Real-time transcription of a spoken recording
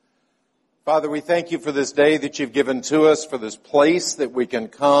Father, we thank you for this day that you've given to us, for this place that we can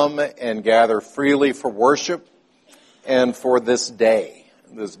come and gather freely for worship, and for this day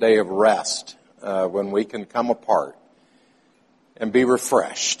of rest, when we can come apart and be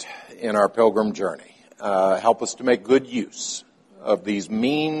refreshed in our pilgrim journey. Help us to make good use of these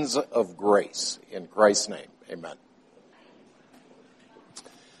means of grace. In Christ's name, amen.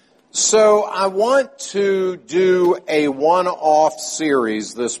 So I want to do a one-off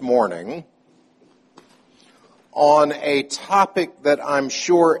series this morning on a topic that I'm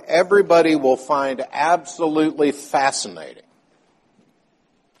sure everybody will find absolutely fascinating.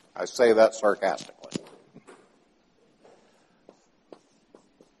 I say that sarcastically.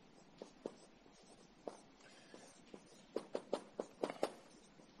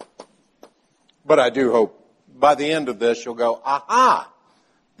 But I do hope by the end of this you'll go, aha,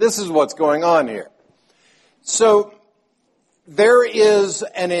 this is what's going on here. So there is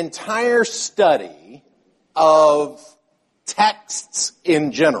an entire study of texts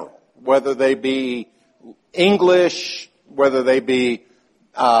in general, whether they be English, whether they be,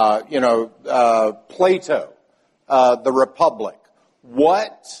 Plato, the Republic.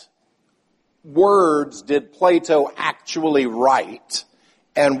 What words did Plato actually write,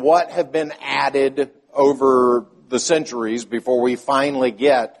 and what have been added over the centuries before we finally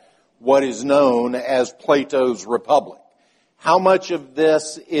get what is known as Plato's Republic? How much of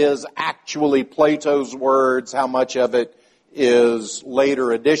this is actually Plato's words? How much of it is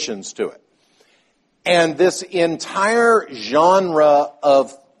later additions to it? And this entire genre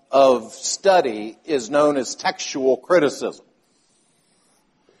of study is known as textual criticism.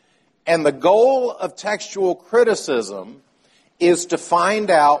 And the goal of textual criticism is to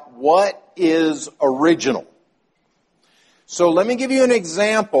find out what is original. So let me give you an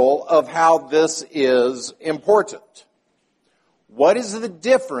example of how this is important. What is the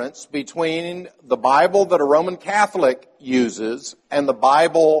difference between the Bible that a Roman Catholic uses and the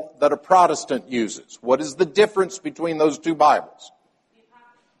Bible that a Protestant uses? What is the difference between those two Bibles?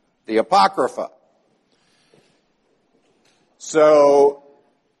 The Apocrypha. So,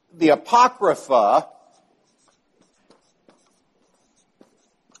 the Apocrypha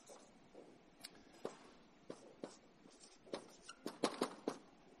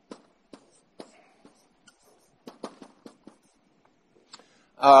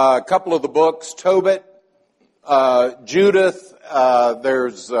a couple of the books, Tobit, Judith,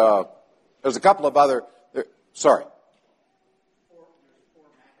 there's a couple of other, sorry.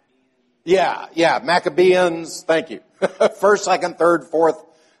 Yeah, Maccabeans, thank you. First, second, third, fourth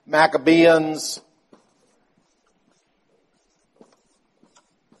Maccabeans.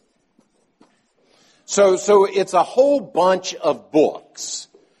 So it's a whole bunch of books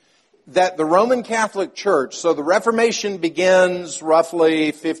that the Roman Catholic Church, so the Reformation begins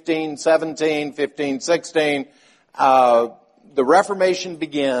roughly 1517, 1516. The Reformation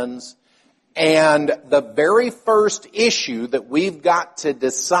begins, and the very first issue that we've got to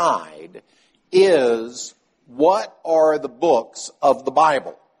decide is, what are the books of the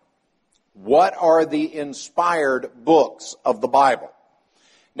Bible? What are the inspired books of the Bible?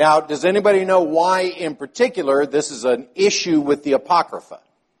 Now, does anybody know why in particular this is an issue with the Apocrypha?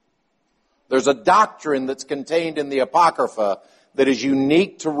 There's a doctrine that's contained in the Apocrypha that is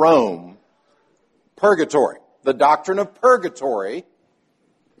unique to Rome, purgatory. The doctrine of purgatory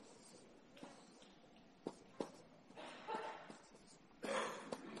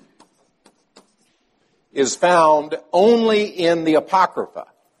is found only in the Apocrypha.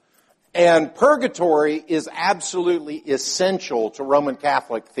 And purgatory is absolutely essential to Roman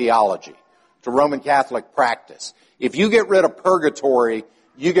Catholic theology, to Roman Catholic practice. If you get rid of purgatory,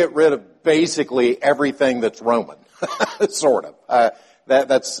 you get rid of basically everything that's Roman, sort of.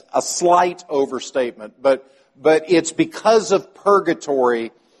 That's a slight overstatement, but it's because of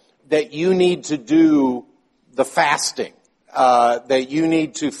purgatory that you need to do the fasting, that you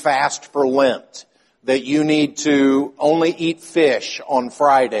need to fast for Lent, that you need to only eat fish on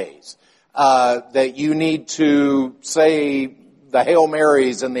Fridays, that you need to say the Hail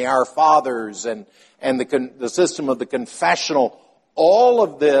Marys and the Our Fathers and the system of the confessional. All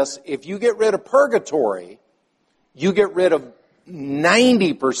of this, if you get rid of purgatory, you get rid of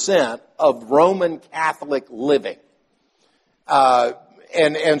 90% of Roman Catholic living.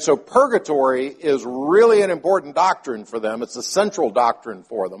 And so purgatory is really an important doctrine for them. It's a central doctrine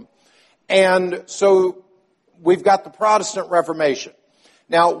for them. And so we've got the Protestant Reformation.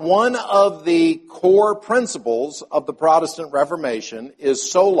 Now, one of the core principles of the Protestant Reformation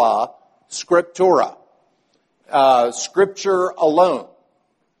is sola scriptura. Scripture alone.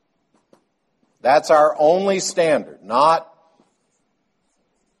 That's our only standard, not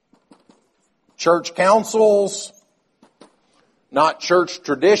church councils, not church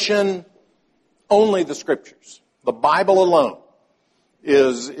tradition, only the Scriptures. The Bible alone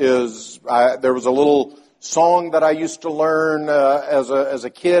is there was a little song that I used to learn as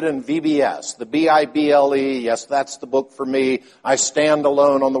a kid in VBS, the B-I-B-L-E. Yes, that's the book for me. I stand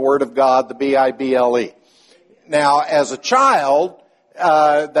alone on the Word of God, the B-I-B-L-E. Now, as a child,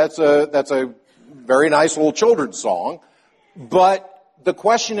 that's a very nice little children's song. But the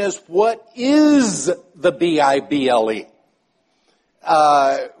question is, what is the B-I-B-L-E?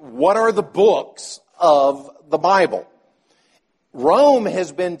 What are the books of the Bible? Rome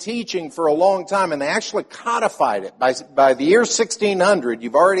has been teaching for a long time, and they actually codified it. By the year 1600,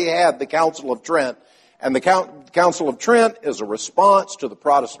 you've already had the Council of Trent, and the Council of Trent is a response to the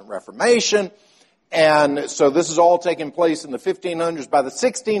Protestant Reformation, and so this is all taking place in the 1500s. By the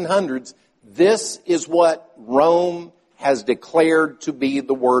 1600s, this is what Rome has declared to be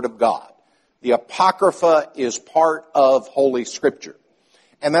the Word of God. The Apocrypha is part of Holy Scripture.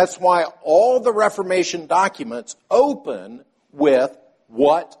 And that's why all the Reformation documents open with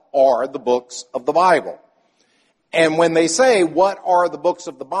what are the books of the Bible. And when they say what are the books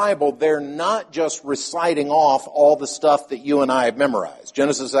of the Bible, they're not just reciting off all the stuff that you and I have memorized.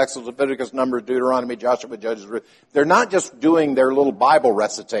 Genesis, Exodus, Leviticus, Numbers, Deuteronomy, Joshua, Judges. They're not just doing their little Bible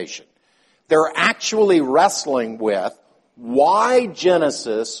recitation. They're actually wrestling with why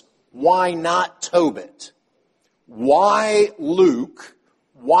Genesis, why not Tobit? Why Luke?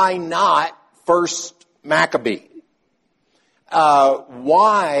 Why not First Maccabee?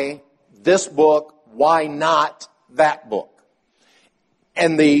 Why this book? Why not that book?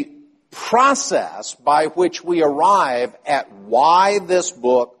 And the process by which we arrive at why this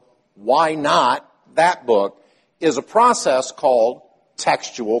book, why not that book, is a process called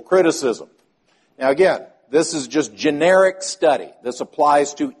textual criticism. Now again, this is just generic study. This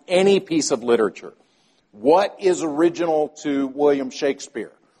applies to any piece of literature. What is original to William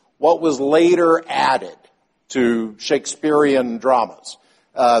Shakespeare? What was later added to Shakespearean dramas?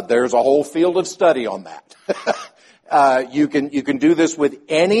 There's a whole field of study on that. You can do this with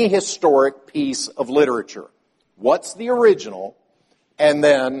any historic piece of literature. What's the original, and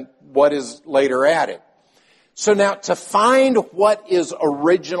then what is later added? So now, to find what is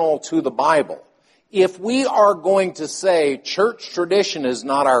original to the Bible, if we are going to say church tradition is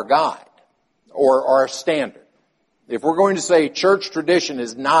not our guide or our standard, if we're going to say church tradition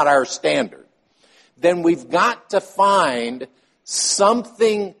is not our standard, then we've got to find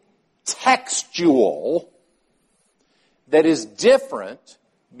something textual that is different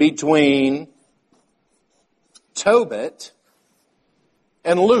between Tobit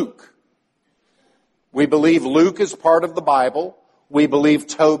and Luke. We believe Luke is part of the Bible. We believe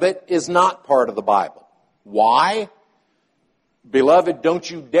Tobit is not part of the Bible. Why? Beloved, don't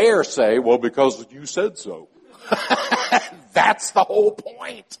you dare say, well, because you said so. That's the whole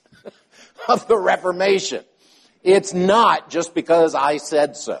point of the Reformation. It's not just because I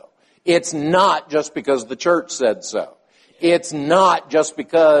said so. It's not just because the church said so. It's not just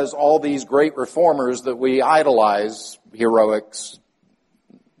because all these great reformers that we idolize, heroics,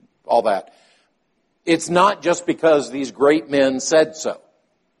 all that. It's not just because these great men said so.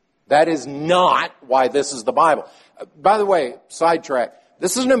 That is not why this is the Bible. By the way, sidetrack,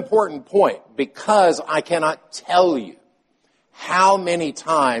 this is an important point because I cannot tell you how many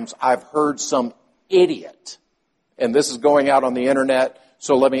times I've heard some idiot, and this is going out on the internet,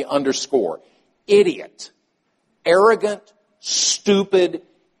 so let me underscore, idiot, arrogant, stupid,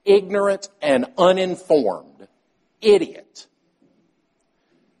 ignorant, and uninformed idiot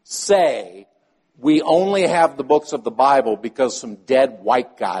say we only have the books of the Bible because some dead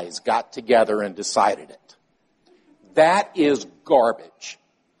white guys got together and decided it. That is garbage.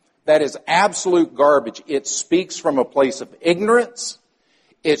 That is absolute garbage. It speaks from a place of ignorance.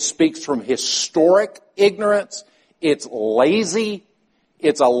 It speaks from historic ignorance. It's lazy.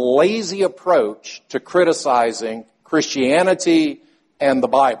 It's a lazy approach to criticizing Christianity and the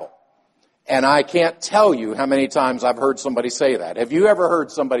Bible. And I can't tell you how many times I've heard somebody say that. Have you ever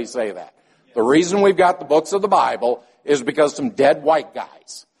heard somebody say that? The reason we've got the books of the Bible is because some dead white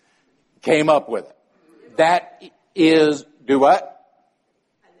guys came up with it. That is, do what?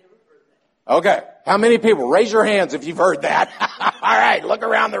 Okay. How many people? Raise your hands if you've heard that. All right. Look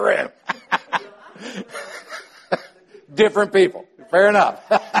around the room. Different people. Fair enough.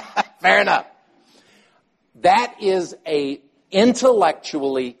 Fair enough. That is a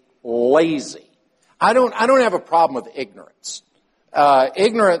intellectually lazy. I don't have a problem with ignorance.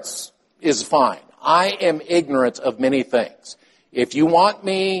 Ignorance is fine. I am ignorant of many things. If you want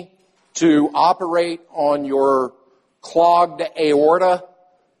me to operate on your clogged aorta,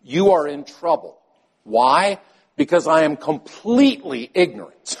 you are in trouble. Why? Because I am completely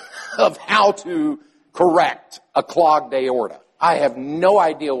ignorant of how to correct a clogged aorta. I have no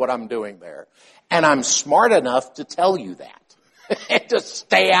idea what I'm doing there. And I'm smart enough to tell you that. And to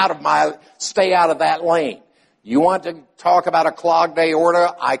stay out of that lane. You want to talk about a clogged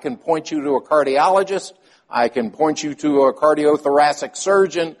aorta? I can point you to a cardiologist. I can point you to a cardiothoracic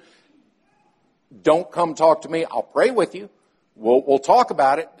surgeon. Don't come talk to me. I'll pray with you. We'll talk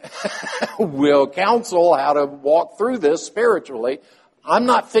about it. We'll counsel how to walk through this spiritually. I'm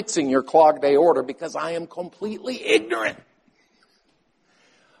not fixing your clogged aorta because I am completely ignorant.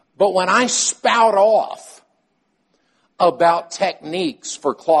 But when I spout off about techniques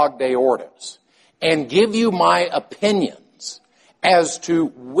for clogged aortas and give you my opinions as to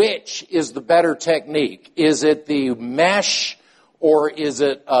which is the better technique, is it the mesh or is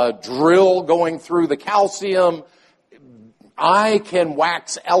it a drill going through the calcium? I can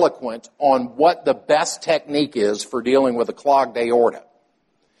wax eloquent on what the best technique is for dealing with a clogged aorta.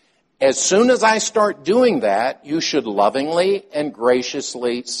 As soon as I start doing that, you should lovingly and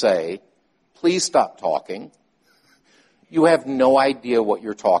graciously say, please stop talking. You have no idea what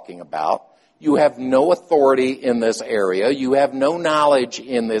you're talking about. You have no authority in this area. You have no knowledge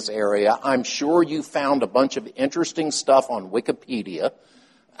in this area. I'm sure you found a bunch of interesting stuff on Wikipedia.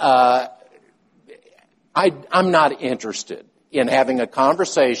 I'm not interested in having a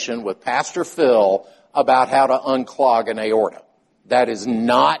conversation with Pastor Phil about how to unclog an aorta. That is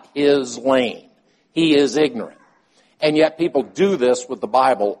not his lane. He is ignorant. And yet people do this with the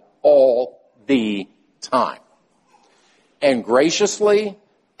Bible all the time. And graciously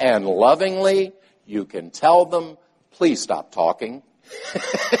and lovingly, you can tell them, please stop talking.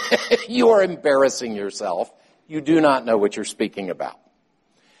 You are embarrassing yourself. You do not know what you're speaking about.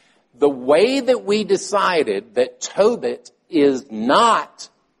 The way that we decided that Tobit is not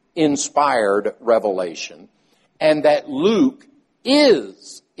inspired revelation and that Luke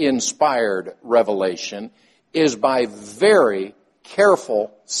is inspired revelation is by very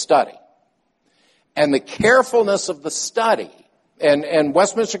careful study. And the carefulness of the study, and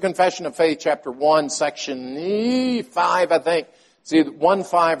Westminster Confession of Faith, chapter 1, section 5, I think, it's either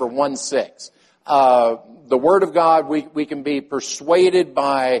 1:5 or 1:6. The Word of God, we can be persuaded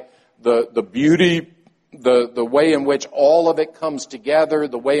by the beauty, the way in which all of it comes together,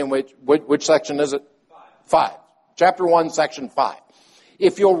 the way in which section is it? 5. Chapter 1, section 5.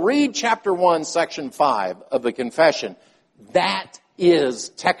 If you'll read chapter 1, section 5 of the confession, that is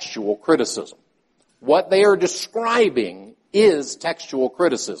textual criticism. What they are describing is textual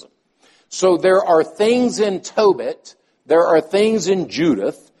criticism. So there are things in Tobit, there are things in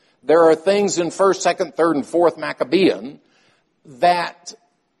Judith, there are things in 1st, 2nd, 3rd, and 4th Maccabean that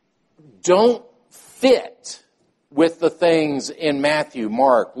don't fit with the things in Matthew,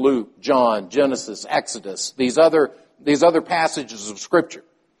 Mark, Luke, John, Genesis, Exodus, these other passages of Scripture.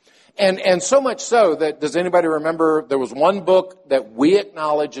 And so much so that, does anybody remember, there was one book that we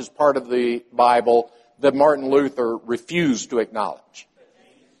acknowledge as part of the Bible that Martin Luther refused to acknowledge.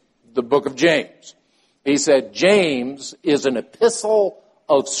 The book of James. He said, James is an epistle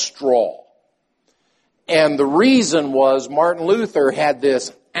of straw. And the reason was Martin Luther had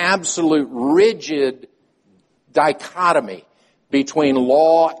this absolute rigid dichotomy between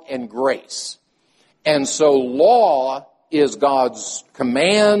law and grace. And so law is God's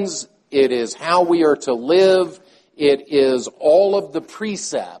commands. It is how we are to live. It is all of the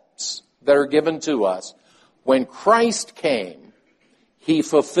precepts that are given to us. When Christ came, he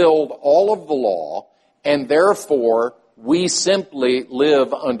fulfilled all of the law, and therefore we simply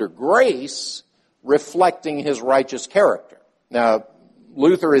live under grace, reflecting his righteous character. Now,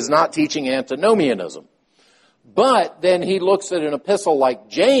 Luther is not teaching antinomianism. But then he looks at an epistle like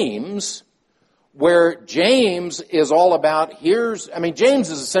James, where James is all about, James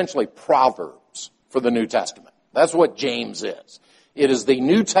is essentially Proverbs for the New Testament. That's what James is. It is the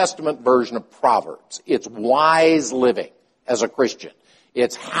New Testament version of Proverbs. It's wise living as a Christian.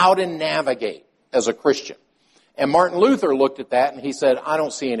 It's how to navigate as a Christian. And Martin Luther looked at that and he said, I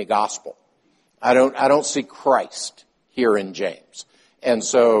don't see any gospel. I don't see Christ here in James. And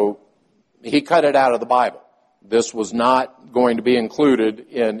so he cut it out of the Bible. This was not going to be included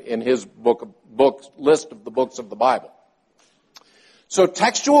in his list of the books of the Bible. So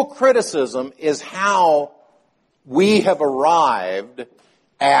textual criticism is how we have arrived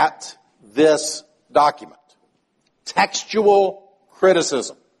at this document. Textual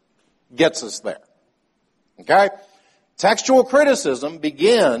criticism gets us there. Okay? Textual criticism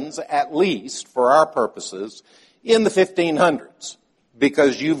begins, at least for our purposes, in the 1500s,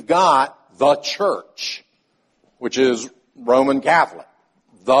 because you've got the church, which is Roman Catholic,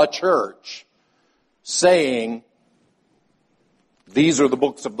 the church, saying, these are the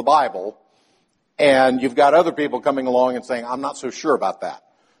books of the Bible, and you've got other people coming along and saying, I'm not so sure about that.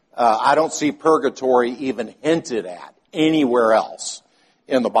 I don't see purgatory even hinted at anywhere else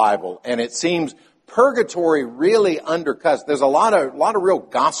in the Bible. And it seems purgatory really undercuts. There's a lot of real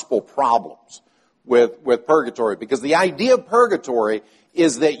gospel problems with purgatory, because the idea of purgatory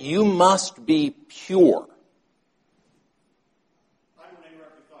is that you must be pure.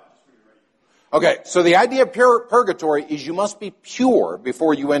 Okay, so the idea of purgatory is you must be pure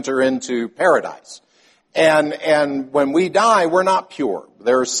before you enter into paradise. And when we die, we're not pure.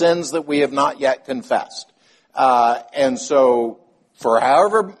 There are sins that we have not yet confessed. And so for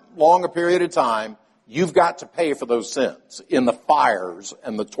however long a period of time, you've got to pay for those sins in the fires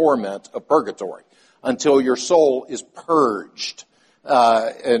and the torment of purgatory until your soul is purged,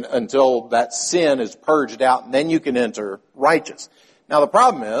 and until that sin is purged out, and then you can enter righteous. Now the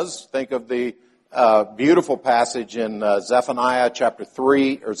problem is, think of the beautiful passage in Zechariah chapter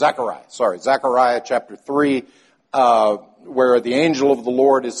 3, where the angel of the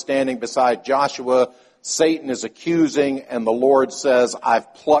Lord is standing beside Joshua. Satan is accusing, and the Lord says,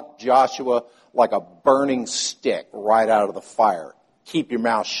 I've plucked Joshua like a burning stick right out of the fire. Keep your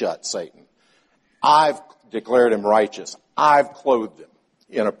mouth shut, Satan. I've declared him righteous. I've clothed him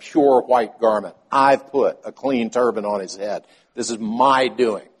in a pure white garment. I've put a clean turban on his head. This is my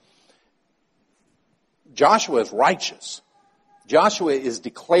doing. Joshua is righteous. Joshua is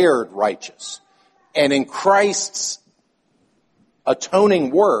declared righteous. And in Christ's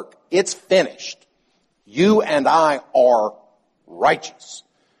atoning work, it's finished. You and I are righteous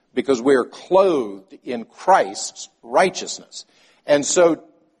because we are clothed in Christ's righteousness. And so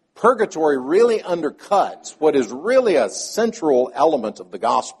purgatory really undercuts what is really a central element of the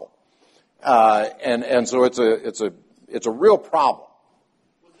gospel. And so it's a real problem.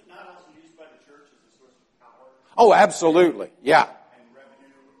 Was it not also used by the church as a source of power? Oh, absolutely. Yeah. And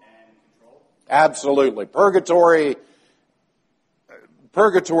revenue and control? Absolutely.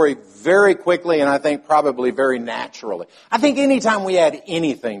 Purgatory very quickly, and I think probably very naturally. I think anytime we add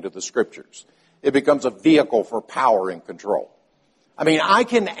anything to the scriptures, it becomes a vehicle for power and control. I mean, I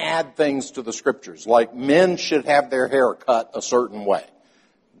can add things to the scriptures, like men should have their hair cut a certain way.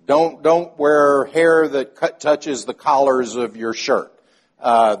 Don't wear hair that touches the collars of your shirt.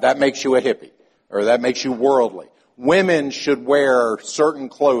 That makes you a hippie, or that makes you worldly. Women should wear certain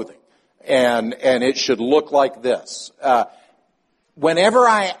clothing, and it should look like this. Whenever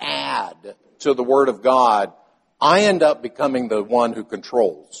I add to the Word of God, I end up becoming the one who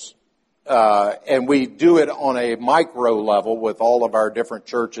controls. And we do it on a micro level with all of our different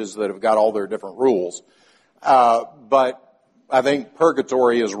churches that have got all their different rules. But I think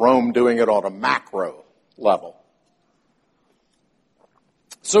purgatory is Rome doing it on a macro level.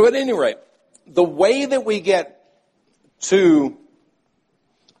 So at any rate, the way that we get to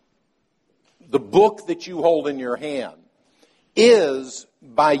the book that you hold in your hand is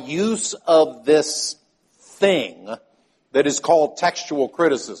by use of this thing that is called textual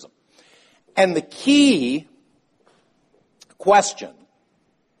criticism. And the key question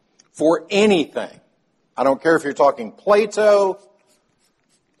for anything, I don't care if you're talking Plato,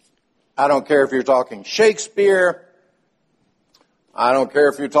 I don't care if you're talking Shakespeare, I don't care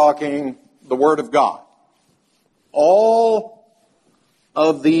if you're talking the Word of God. All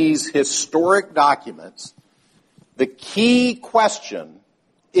of these historic documents, the key question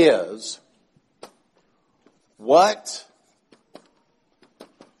is, what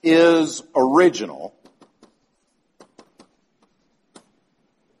is original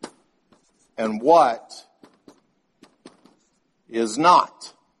and what is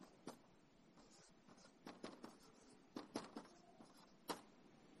not?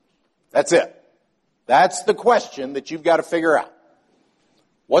 That's it. That's the question that you've got to figure out.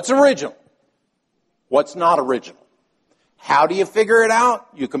 What's original? What's not original? How do you figure it out?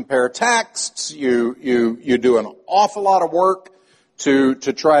 You compare texts. You do an awful lot of work to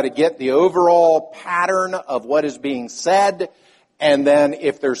try to get the overall pattern of what is being said. And then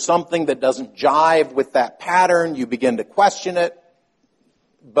if there's something that doesn't jive with that pattern, you begin to question it.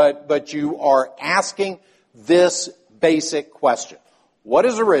 But you are asking this basic question. What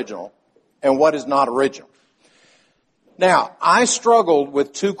is original and what is not original? Now, I struggled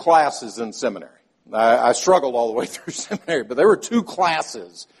with two classes in seminary. I struggled all the way through seminary, but there were two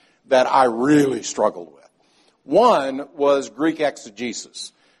classes that I really struggled with. One was Greek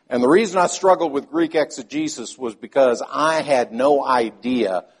exegesis. And the reason I struggled with Greek exegesis was because I had no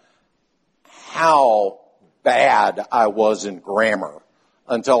idea how bad I was in grammar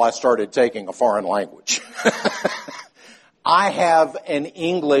until I started taking a foreign language. I have an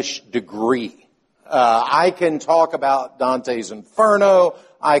English degree. I can talk about Dante's Inferno.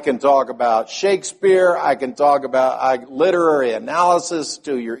 I can talk about Shakespeare. I can talk about literary analysis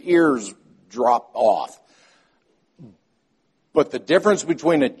till your ears drop off. But the difference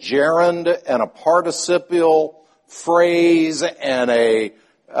between a gerund and a participial phrase and I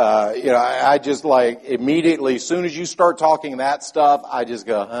just like immediately, as soon as you start talking that stuff, I just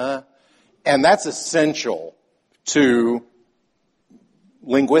go, huh? And that's essential to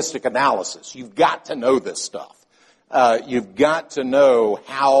linguistic analysis. You've got to know this stuff. You've got to know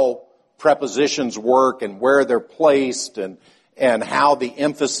how prepositions work and where they're placed and how the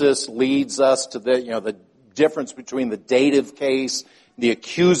emphasis leads us to the difference between the dative case, the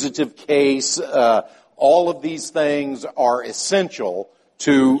accusative case. All of these things are essential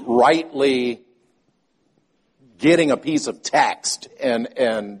to rightly getting a piece of text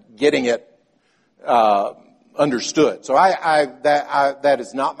and getting it understood. So that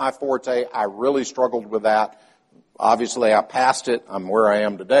is not my forte. I really struggled with that. Obviously, I passed it. I'm where I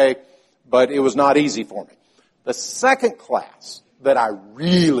am today, but it was not easy for me. The second class that I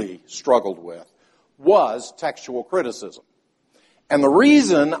really struggled with was textual criticism. And the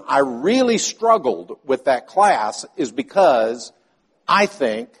reason I really struggled with that class is because I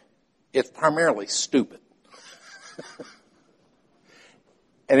think it's primarily stupid.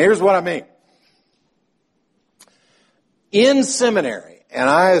 And here's what I mean. In seminary, and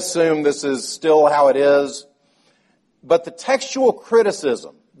I assume this is still how it is, but the textual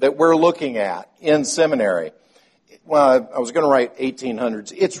criticism that we're looking at in seminary, well, I was going to write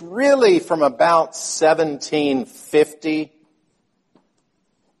 1800s. It's really from about 1750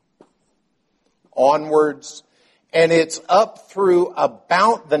 onwards, and it's up through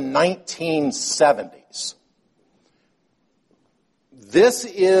about the 1970s. This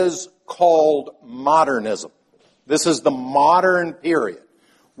is called modernism. This is the modern period.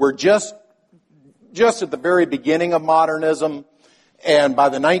 We're just at the very beginning of modernism, and by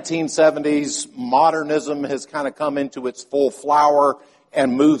the 1970s, modernism has kind of come into its full flower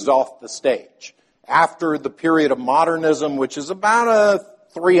and moves off the stage. After the period of modernism, which is about a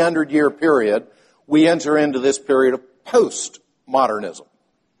 300-year period, we enter into this period of postmodernism.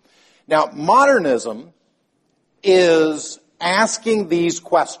 Now, modernism is asking these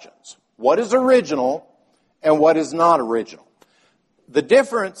questions. What is original and what is not original? The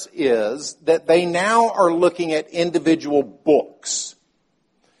difference is that they now are looking at individual books.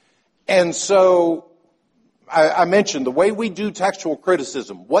 And so, I mentioned the way we do textual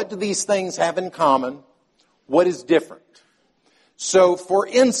criticism. What do these things have in common? What is different? So, for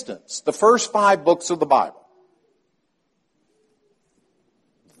instance, the first 5 books of the Bible,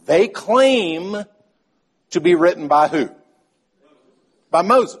 they claim to be written by who? By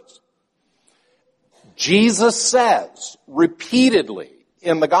Moses. Jesus says repeatedly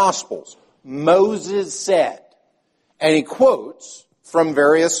in the Gospels, Moses said, and he quotes from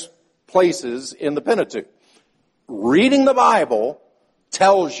various places in the Pentateuch. Reading the Bible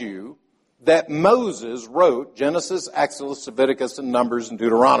tells you that Moses wrote Genesis, Exodus, Leviticus, and Numbers, and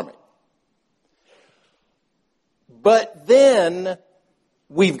Deuteronomy. But then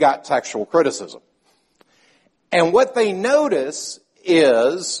we've got textual criticism. And what they notice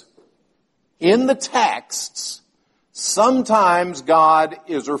is, in the texts, sometimes God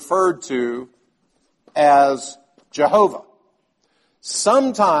is referred to as Jehovah.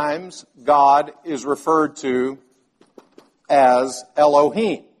 Sometimes God is referred to as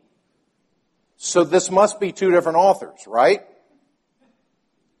Elohim. So this must be 2 different authors, right?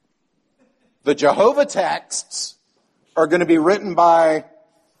 The Jehovah texts are going to be written by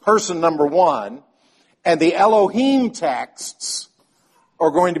person number 1, and the Elohim texts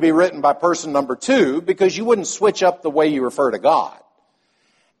are going to be written by person number 2, because you wouldn't switch up the way you refer to God.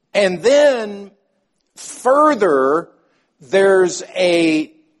 And then further, there's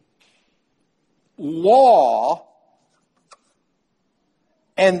a law,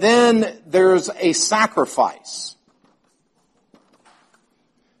 and then there's a sacrifice.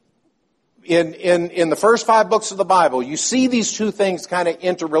 In the first 5 books of the Bible, you see these 2 things kind of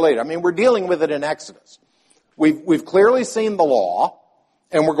interrelated. I mean, we're dealing with it in Exodus. We've clearly seen the law,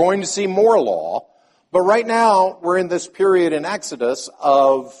 and we're going to see more law. But right now, we're in this period in Exodus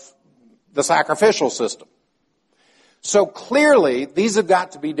of the sacrificial system. So clearly, these have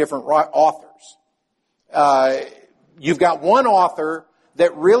got to be different authors. You've got one author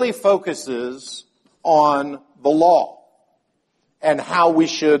that really focuses on the law and how we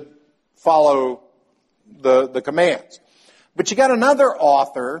should follow the commands. But you got another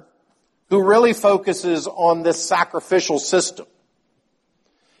author who really focuses on this sacrificial system.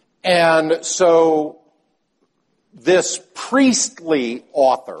 And so this priestly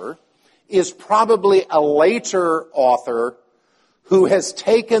author is probably a later author who has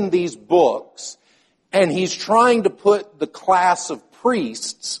taken these books and he's trying to put the class of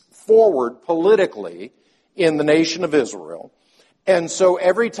priests forward politically in the nation of Israel. And so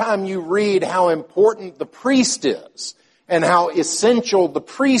every time you read how important the priest is and how essential the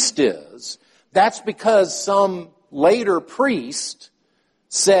priest is, that's because some later priest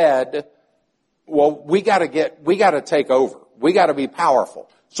said, well, we got to take over. We got to be powerful.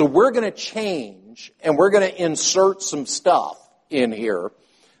 So we're going to change and we're going to insert some stuff in here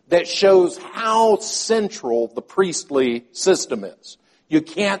that shows how central the priestly system is. You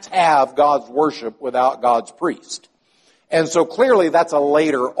can't have God's worship without God's priest. And so clearly that's a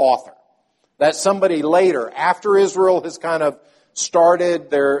later author. That's somebody later, after Israel has kind of started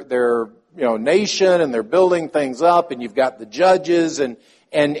their nation and they're building things up, and you've got the judges and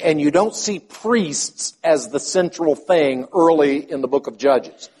you don't see priests as the central thing early in the book of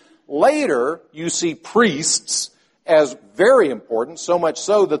Judges. Later, you see priests as very important, so much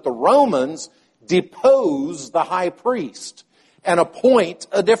so that the Romans depose the high priest and appoint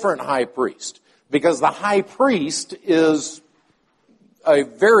a different high priest, because the high priest is a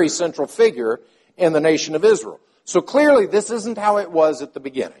very central figure in the nation of Israel. So clearly, this isn't how it was at the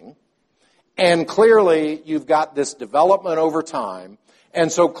beginning. And clearly, you've got this development over time.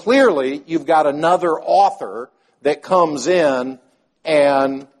 And so clearly, you've got another author that comes in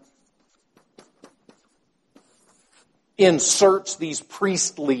and inserts these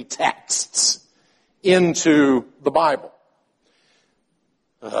priestly texts into the Bible.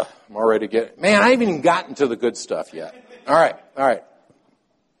 I'm already I haven't even gotten to the good stuff yet. All right.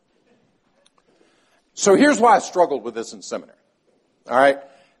 So here's why I struggled with this in seminary. All right.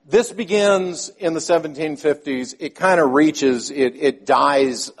 This begins in the 1750s. It kind of it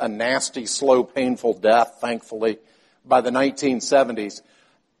dies a nasty, slow, painful death, thankfully, by the 1970s.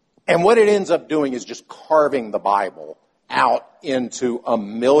 And what it ends up doing is just carving the Bible out into a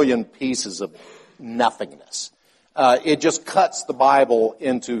million pieces of nothingness. It just cuts the Bible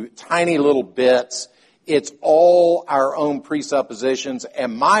into tiny little bits. It's all our own presuppositions.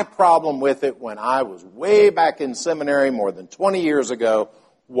 And my problem with it when I was way back in seminary more than 20 years ago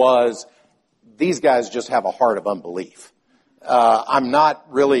was these guys just have a heart of unbelief. I'm not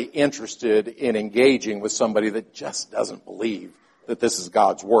really interested in engaging with somebody that just doesn't believe that this is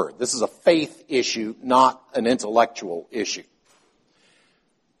God's Word. This is a faith issue, not an intellectual issue.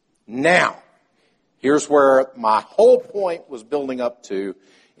 Now, here's where my whole point was building up to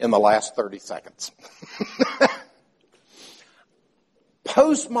in the last 30 seconds.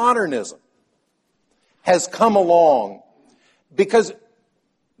 Postmodernism has come along because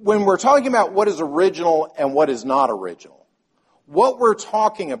when we're talking about what is original and what is not original, what we're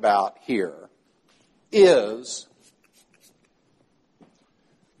talking about here is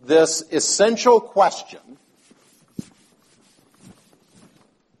this essential question.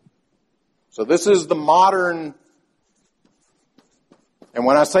 So this is the modern, and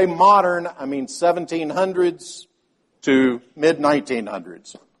when I say modern, I mean 1700s to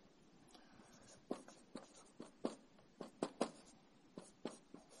mid-1900s.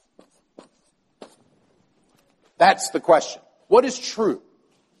 That's the question. What is true?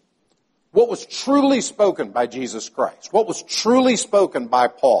 What was truly spoken by Jesus Christ? What was truly spoken by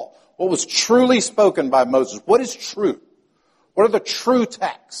Paul? What was truly spoken by Moses? What is true? What are the true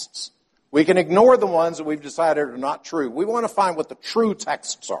texts? We can ignore the ones that we've decided are not true. We want to find what the true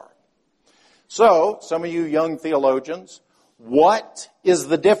texts are. So, some of you young theologians, what is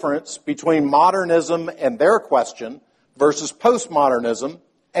the difference between modernism and their question versus postmodernism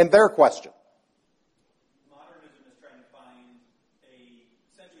and their question? Modernism is trying to find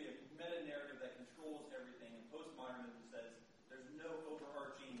essentially a meta-narrative that controls everything, and postmodernism says there's no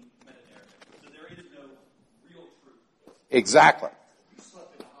overarching meta-narrative. So there is no real truth. Exactly.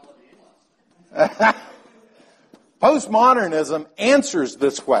 Postmodernism answers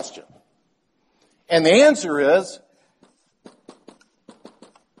this question. And the answer is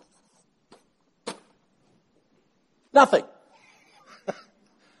nothing.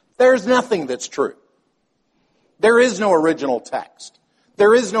 There's nothing that's true. There is no original text.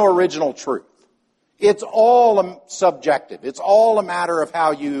 There is no original truth. It's all subjective. It's all a matter of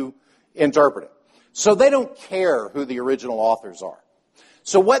how you interpret it. So they don't care who the original authors are.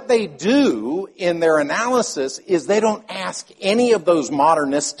 So what they do in their analysis is they don't ask any of those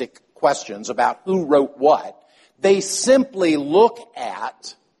modernistic questions about who wrote what. They simply look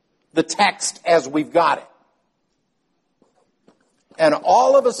at the text as we've got it. And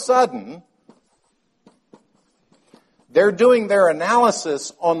all of a sudden, they're doing their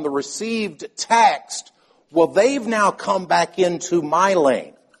analysis on the received text Well, they've now come back into my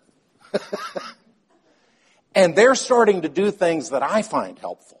lane. And they're starting to do things that I find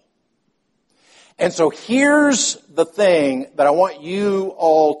helpful. And so here's the thing that I want you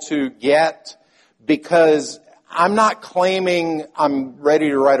all to get, because I'm not claiming I'm ready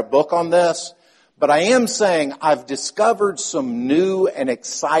to write a book on this, but I am saying I've discovered some new and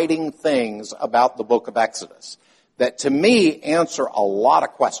exciting things about the book of Exodus that to me answer a lot of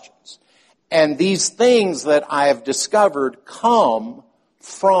questions. And these things that I have discovered come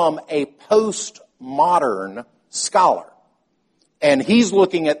from a postmodern scholar. And he's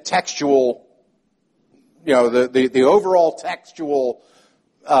looking at textual, the overall textual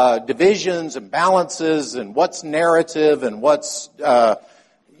divisions and balances and what's narrative and what's, where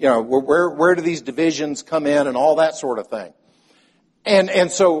do these divisions come in and all that sort of thing. And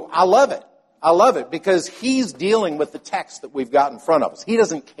so I love it. I love it because he's dealing with the text that we've got in front of us. He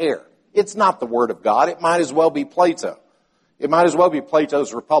doesn't care. It's not the Word of God. It might as well be Plato. It might as well be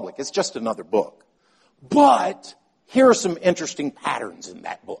Plato's Republic. It's just another book. But here are some interesting patterns in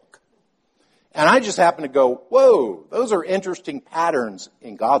that book. And I just happen to go, whoa, those are interesting patterns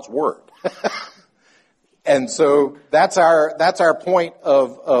in God's Word. And so that's our point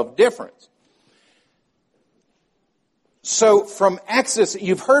of difference. So from Exodus,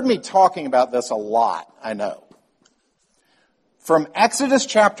 you've heard me talking about this a lot, I know. From Exodus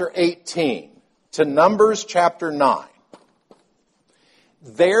chapter 18 to Numbers chapter 9,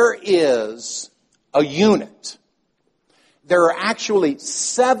 there is a unit. There are actually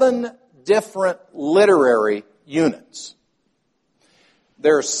 7 different literary units.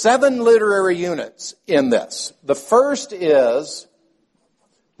 There are 7 literary units in this. The first is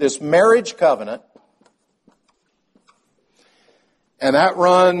this marriage covenant, and that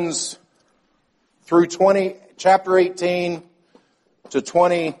runs through chapter 18 to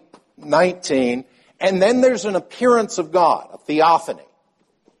 20:19, and then there's an appearance of God, a theophany.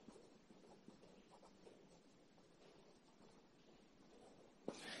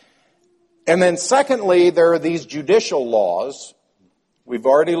 And then secondly, there are these judicial laws. We've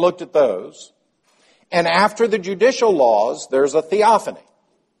already looked at those. And after the judicial laws, there's a theophany.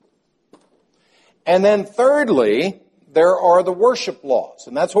 And then thirdly, there are the worship laws.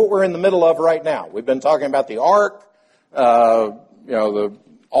 And that's what we're in the middle of right now. We've been talking about the ark, all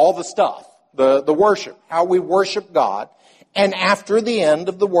the stuff, the worship, how we worship God. And after the end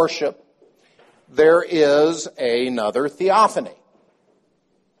of the worship, there is another theophany.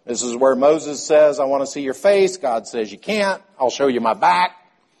 This is where Moses says, I want to see your face. God says, you can't. I'll show you my back.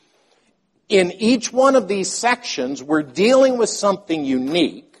 In each one of these sections, we're dealing with something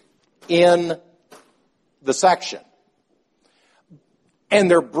unique in the section.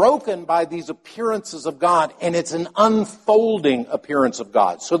 And they're broken by these appearances of God, and it's an unfolding appearance of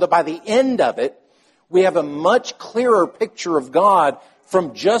God. So that by the end of it, we have a much clearer picture of God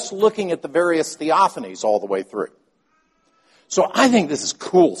from just looking at the various theophanies all the way through. So I think this is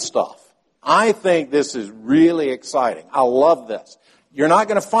cool stuff. I think this is really exciting. I love this. You're not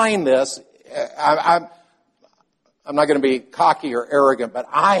going to find this. I'm not going to be cocky or arrogant, but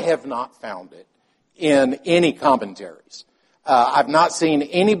I have not found it in any commentaries. I've not seen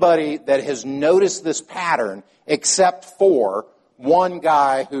anybody that has noticed this pattern except for one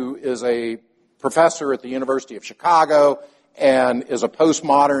guy who is a professor at the University of Chicago and is a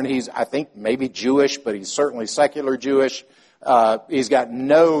postmodern. He's, I think, maybe Jewish, but he's certainly secular Jewish. He's got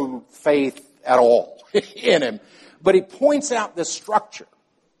no faith at all in him. But he points out this structure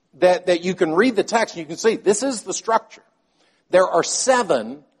that you can read the text and you can see this is the structure. There are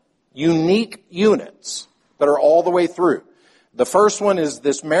 7 unique units that are all the way through. The first one is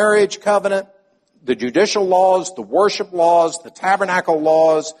this marriage covenant, the judicial laws, the worship laws, the tabernacle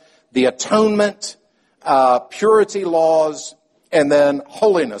laws, the atonement, purity laws, and then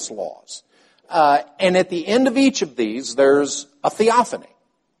holiness laws. And at the end of each of these, there's a theophany,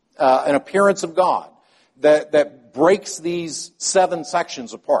 an appearance of God that breaks these 7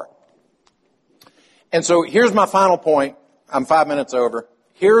 sections apart. And so here's my final point. I'm 5 minutes over.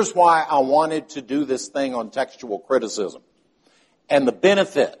 Here's why I wanted to do this thing on textual criticism and the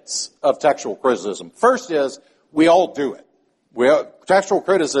benefits of textual criticism. First is, we all do it. Textual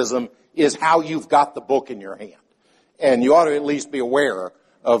criticism is how you've got the book in your hand. And you ought to at least be aware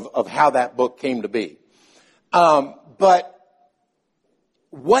of how that book came to be. But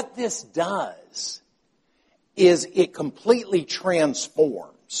what this does is it completely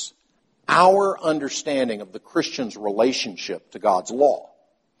transforms our understanding of the Christian's relationship to God's law.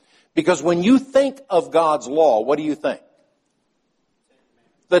 Because when you think of God's law, what do you think?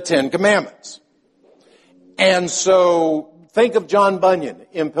 The 10 Commandments. And so think of John Bunyan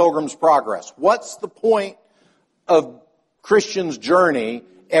in Pilgrim's Progress. What's the point of Christian's journey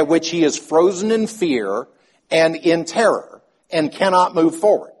at which he is frozen in fear and in terror and cannot move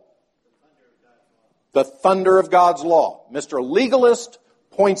forward. The thunder of God's law. Mr. Legalist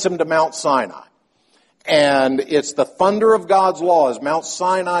points him to Mount Sinai. And it's the thunder of God's law as Mount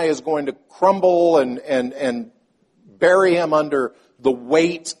Sinai is going to crumble and bury him under the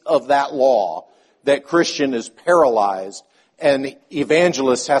weight of that law that Christian is paralyzed, and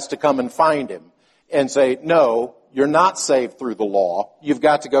evangelist has to come and find him and say, no, you're not saved through the law. You've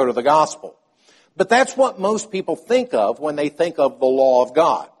got to go to the gospel. But that's what most people think of when they think of the law of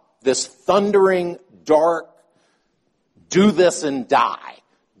God. This thundering, dark, do this and die.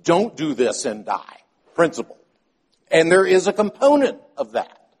 Don't do this and die principle. And there is a component of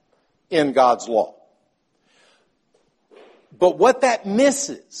that in God's law. But what that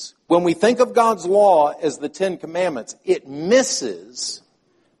misses, when we think of God's law as the Ten Commandments, it misses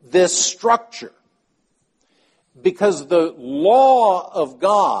this structure. Because the law of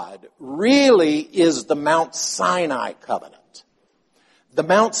God really is the Mount Sinai covenant. The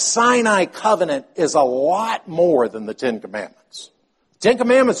Mount Sinai covenant is a lot more than the Ten Commandments. The Ten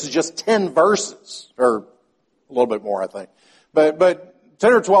Commandments is just 10 verses, or a little bit more, I think. But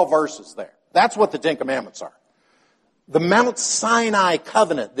 10 or 12 verses there. That's what the Ten Commandments are. The Mount Sinai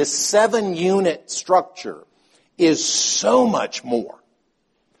covenant, this 7-unit structure, is so much more.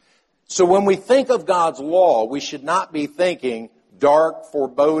 So when we think of God's law, we should not be thinking dark,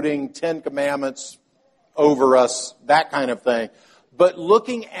 foreboding, 10 Commandments over us, that kind of thing, but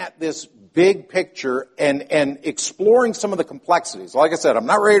looking at this big picture and exploring some of the complexities. Like I said, I'm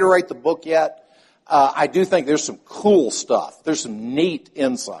not ready to write the book yet. I do think there's some cool stuff. There's some neat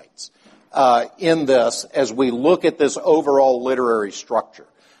insights in this as we look at this overall literary structure.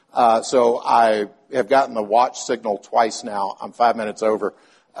 So I have gotten the watch signal twice now. I'm 5 minutes over.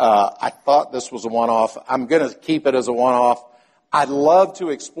 I thought this was a one-off. I'm going to keep it as a one-off. I'd love to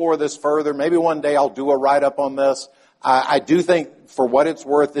explore this further. Maybe one day I'll do a write-up on this. I do think, for what it's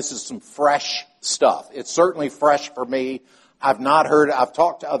worth, this is some fresh stuff. It's certainly fresh for me. I've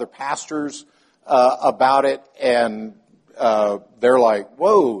talked to other pastors about it, and they're like,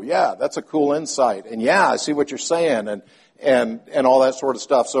 whoa, yeah, that's a cool insight. And yeah, I see what you're saying, and all that sort of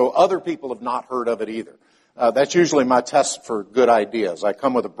stuff. So other people have not heard of it either. That's usually my test for good ideas. I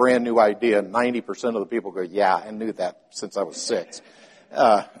come with a brand new idea, and 90% of the people go, yeah, I knew that since I was 6.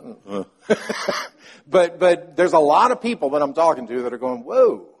 But there's a lot of people that I'm talking to that are going,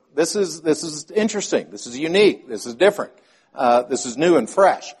 whoa, this is interesting. This is unique. This is different. This is new and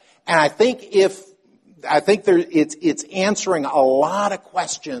fresh. And I think it's answering a lot of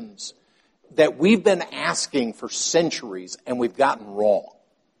questions that we've been asking for centuries and we've gotten wrong.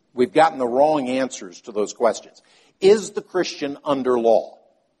 We've gotten the wrong answers to those questions. Is the Christian under law?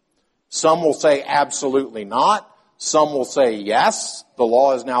 Some will say absolutely not. Some will say yes, the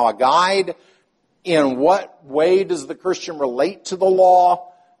law is now a guide. In what way does the Christian relate to the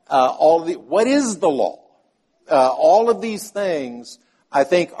law? What is the law? All of these things, I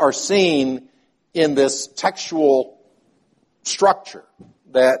think, are seen in this textual structure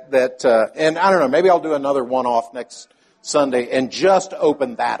and I don't know, maybe I'll do another one-off next Sunday and just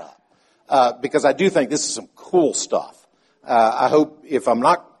open that up. Because I do think this is some cool stuff. I hope, if I'm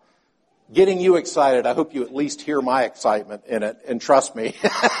not getting you excited, I hope you at least hear my excitement in it, and trust me.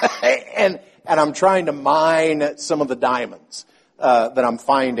 and I'm trying to mine some of the diamonds that I'm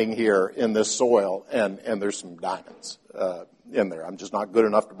finding here in this soil, and there's some diamonds in there. I'm just not good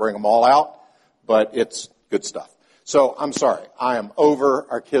enough to bring them all out, but it's good stuff. So I'm sorry, I am over.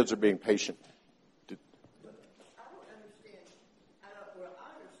 Our kids are being patient.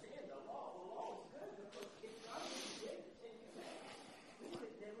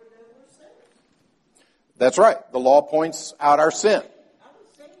 That's right. The law points out our sin.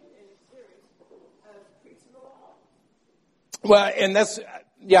 Well, and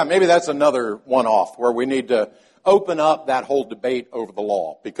maybe that's another one-off where we need to open up that whole debate over the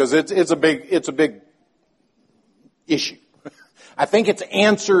law, because it's a big issue. I think it's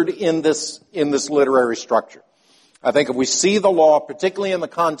answered in this literary structure. I think if we see the law, particularly in the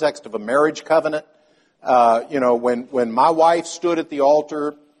context of a marriage covenant, when my wife stood at the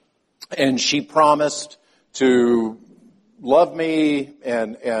altar and she promised to love me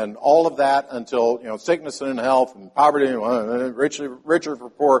and all of that until, sickness and health and poverty and richer for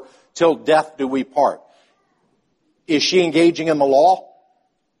poor, till death do we part. Is she engaging in the law?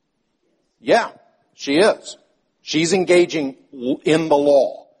 Yeah, she is. She's engaging in the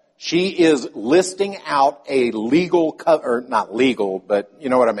law. She is listing out a legal, or not legal, but you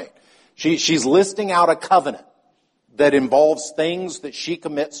know what I mean. She's listing out a covenant that involves things that she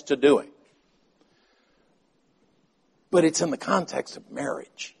commits to doing. but it's in the context of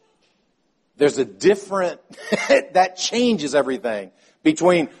marriage. There's a different, that changes everything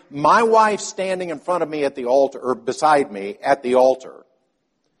between my wife standing in front of me at the altar, or beside me at the altar,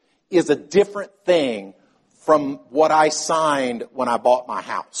 is a different thing from what I signed when I bought my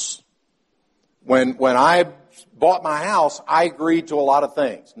house. When I bought my house, I agreed to a lot of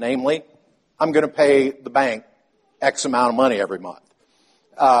things. Namely, I'm going to pay the bank X amount of money every month.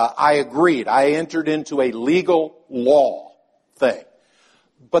 I agreed. I entered into a legal law thing.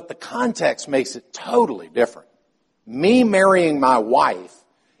 But the context makes it totally different. Me marrying my wife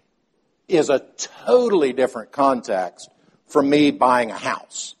is a totally different context from me buying a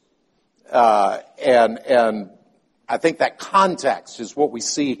house. And I think that context is what we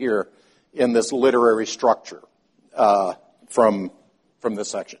see here in this literary structure from this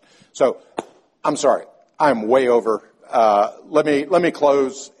section. So, I'm sorry, I'm way over. Let me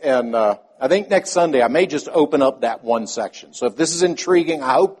close, and I think next Sunday I may just open up that one section. So if this is intriguing,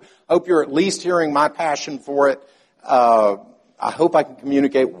 I hope you're at least hearing my passion for it. I hope I can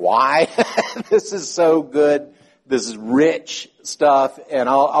communicate why this is so good. This is rich stuff, and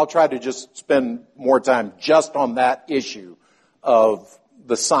I'll try to just spend more time just on that issue of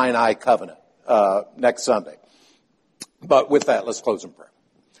the Sinai covenant next Sunday. But with that, let's close in prayer.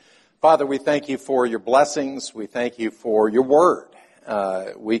 Father, we thank you for your blessings. We thank you for your word.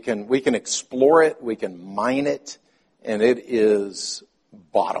 We can explore it, we can mine it, and it is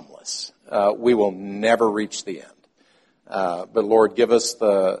bottomless. We will never reach the end. But Lord, give us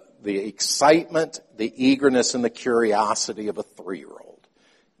the excitement, the eagerness, and the curiosity of a 3-year-old.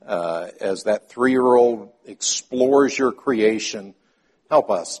 As that 3-year-old explores your creation,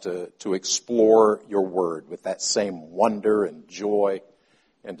 help us to explore your word with that same wonder and joy,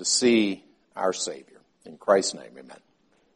 and to see our Savior. In Christ's name, amen.